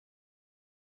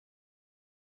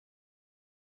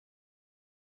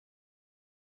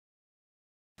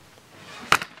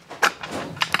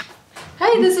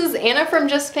Hi, this is Anna from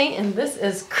JestPaint, and this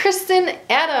is Kristen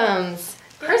Adams.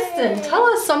 Yay. Kristen, tell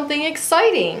us something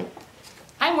exciting.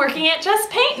 I'm working at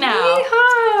JestPaint now.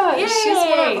 Yeehaw! Yay. She's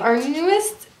one of our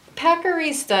newest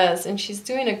packeristas, and she's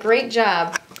doing a great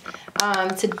job.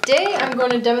 Today I'm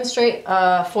going to demonstrate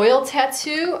a foil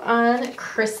tattoo on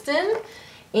Kristen,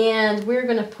 and we're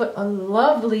going to put a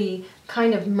lovely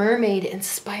kind of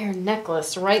mermaid-inspired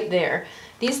necklace right there.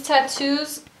 These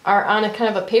tattoos are on a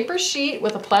kind of a paper sheet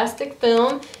with a plastic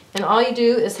film, and all you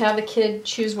do is have the kid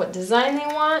choose what design they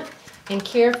want and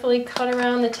carefully cut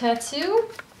around the tattoo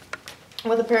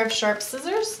with a pair of sharp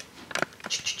scissors.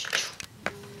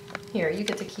 Here, you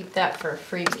get to keep that for a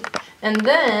freebie. And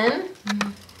then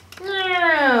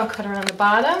cut around the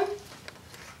bottom,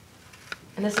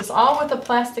 and this is all with a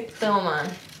plastic film on,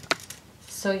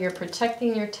 so you're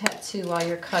protecting your tattoo while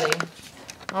you're cutting.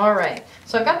 Alright,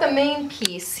 so I've got the main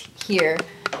piece here,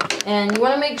 and you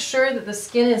want to make sure that the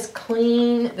skin is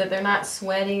clean, that they're not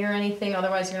sweaty or anything,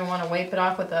 otherwise you're going to want to wipe it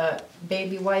off with a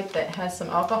baby wipe that has some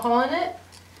alcohol in it.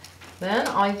 Then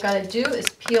all you've got to do is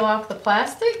peel off the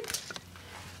plastic,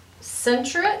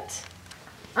 center it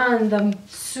on the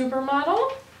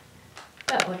supermodel.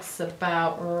 That looks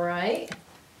about right.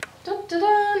 Dun, dun,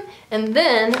 dun. And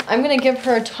then I'm going to give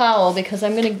her a towel because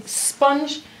I'm going to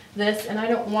sponge this, and I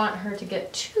don't want her to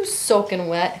get too soaking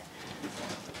wet.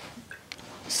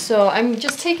 So I'm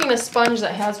just taking a sponge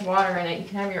that has water in it. You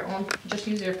can have your own, just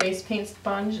use your face paint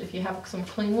sponge if you have some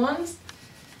clean ones.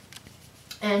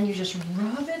 And you just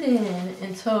rub it in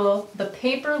until the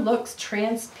paper looks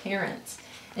transparent.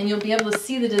 And you'll be able to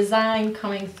see the design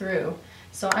coming through.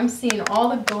 So I'm seeing all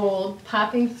the gold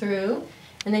popping through.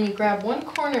 And then you grab one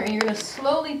corner and you're going to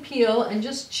slowly peel and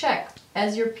just check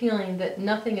as you're peeling that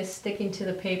nothing is sticking to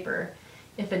the paper.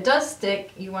 If it does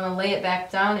stick, you want to lay it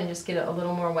back down and just get it a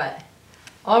little more wet.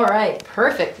 Alright,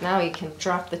 perfect. Now you can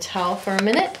drop the towel for a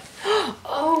minute.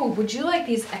 Oh, would you like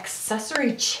these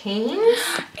accessory chains?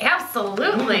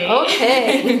 Absolutely.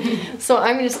 Okay. So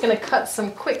I'm just going to cut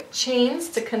some quick chains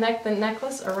to connect the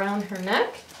necklace around her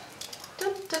neck.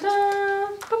 Dun, dun,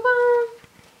 dun, ba, ba.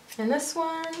 And this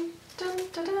one. Dun,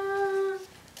 dun, dun,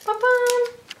 ba, ba.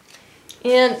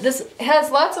 And this has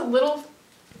lots of little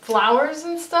flowers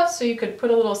and stuff, so you could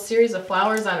put a little series of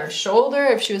flowers on her shoulder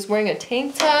if she was wearing a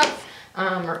tank top,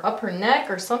 or up her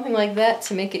neck or something like that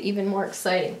to make it even more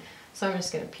exciting. So I'm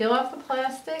just going to peel off the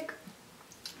plastic.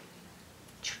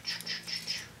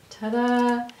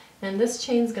 Ta-da! And this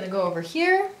chain's going to go over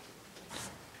here.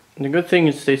 The good thing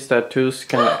is these tattoos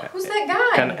can, who's that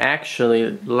guy? Can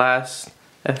actually last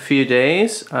a few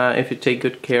days if you take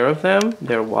good care of them.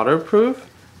 They're waterproof.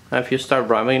 If you start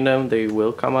rubbing them, they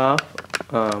will come off.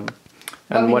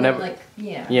 And whenever, like,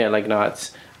 yeah, like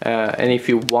knots. And if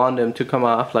you want them to come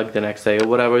off like the next day or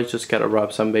whatever, just gotta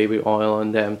rub some baby oil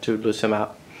on them to loosen them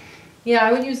up. Yeah,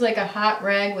 I would use like a hot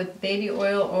rag with baby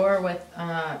oil or with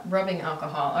rubbing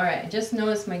alcohol. Alright, I just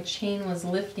noticed my chain was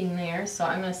lifting there, so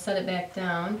I'm going to set it back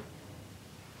down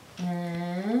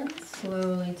and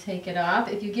slowly take it off.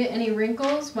 If you get any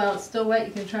wrinkles while it's still wet,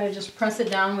 you can try to just press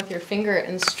it down with your finger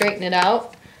and straighten it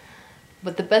out.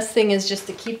 But the best thing is just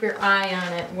to keep your eye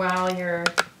on it while you're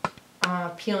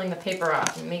peeling the paper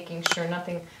off and making sure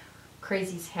nothing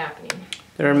crazy is happening.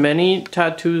 There are many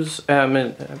tattoos,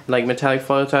 like metallic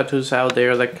foil tattoos out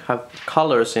there that have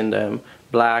colors in them.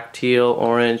 Black, teal,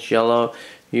 orange, yellow.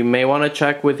 You may want to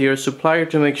check with your supplier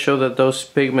to make sure that those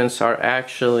pigments are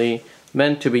actually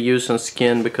meant to be used on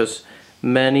skin, because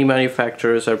many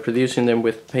manufacturers are producing them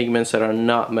with pigments that are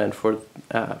not meant for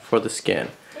the skin.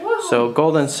 Whoa. So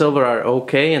gold and silver are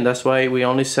okay, and that's why we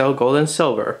only sell gold and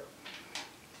silver.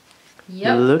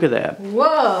 Yep. Look at that.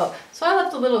 Whoa! So I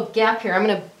left a little gap here.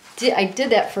 I did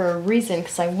that for a reason,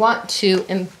 because I want to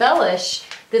embellish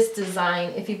this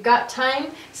design. If you've got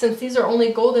time, since these are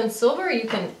only gold and silver, you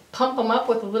can pump them up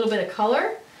with a little bit of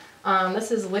color.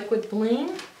 This is liquid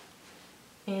bling.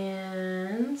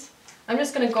 And I'm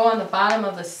just going to go on the bottom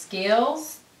of the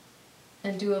scales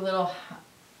and do a little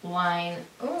line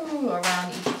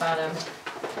around each bottom.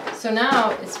 So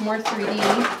now it's more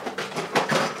 3D.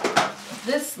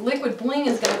 This liquid bling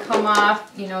is going to come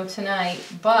off, you know, tonight,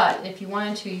 but if you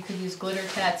wanted to, you could use glitter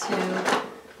tattoo,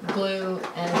 glue,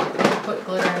 and put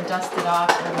glitter and dust it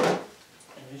off. And,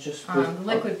 the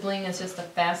liquid bling is just a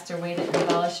faster way to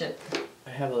embellish it. I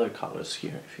have other colors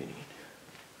here if you need.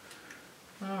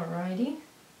 Alrighty.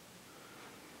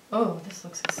 Oh, this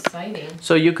looks exciting.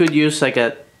 So you could use like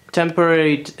a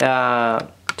temporary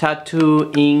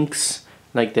tattoo inks,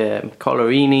 like the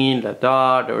Colorini, the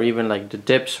Dot, or even like the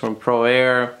dips from Pro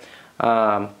Air,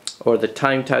 or the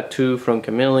Time Tattoo from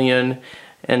Chameleon,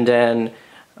 and then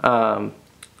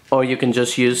Or you can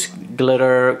just use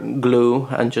glitter glue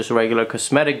and just regular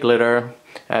cosmetic glitter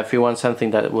if you want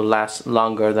something that will last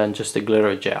longer than just the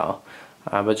glitter gel.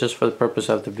 But just for the purpose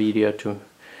of the video to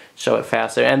show it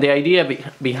faster. And the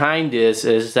idea behind this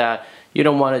is that you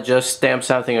don't want to just stamp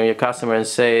something on your customer and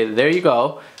say, there you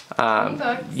go.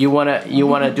 You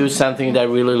wanna do something that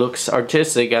really looks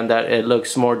artistic and that it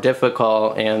looks more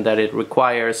difficult and that it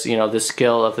requires, you know, the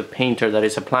skill of the painter that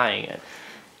is applying it.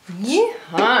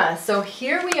 Yeah, so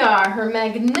here we are, her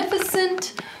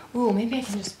magnificent, ooh, maybe I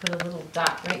can just put a little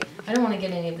dot right, I don't want to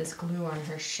get any of this glue on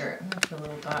her shirt. I'm going to put a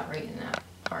little dot right in that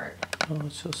part. Oh,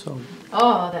 it's so.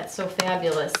 Oh, that's so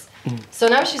fabulous. So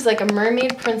now she's like a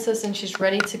mermaid princess and she's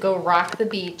ready to go rock the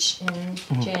beach in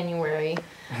January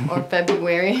or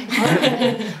February.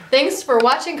 Thanks for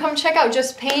watching. Come check out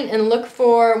JestPaint and look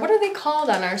for, what are they called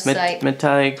on our site?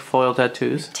 Metallic foil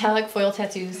tattoos. Metallic foil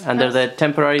tattoos. And they're the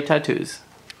temporary tattoos.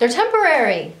 They're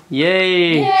temporary.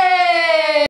 Yay! Yay!